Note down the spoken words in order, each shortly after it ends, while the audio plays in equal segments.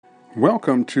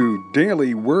Welcome to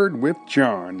Daily Word with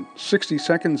John, 60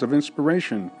 Seconds of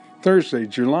Inspiration, Thursday,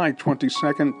 July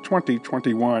 22nd,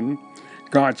 2021.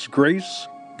 God's Grace,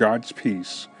 God's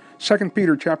Peace. 2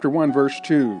 Peter chapter 1, verse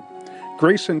 2.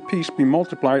 Grace and peace be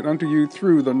multiplied unto you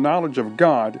through the knowledge of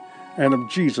God and of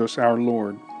Jesus our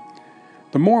Lord.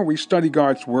 The more we study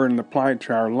God's Word and apply it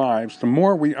to our lives, the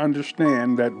more we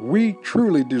understand that we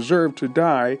truly deserve to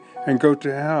die and go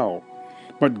to hell.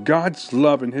 But God's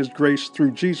love and His grace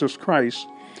through Jesus Christ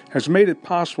has made it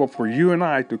possible for you and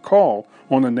I to call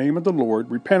on the name of the Lord,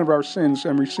 repent of our sins,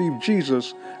 and receive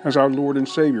Jesus as our Lord and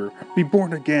Savior. Be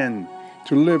born again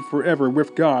to live forever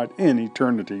with God in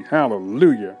eternity.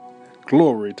 Hallelujah.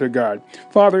 Glory to God.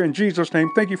 Father, in Jesus'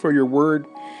 name, thank you for your word.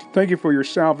 Thank you for your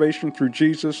salvation through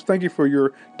Jesus. Thank you for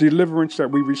your deliverance that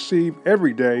we receive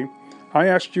every day. I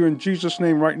ask you in Jesus'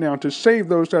 name right now to save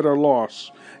those that are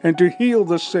lost and to heal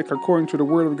the sick according to the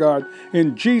word of God.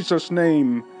 In Jesus'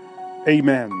 name,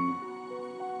 amen.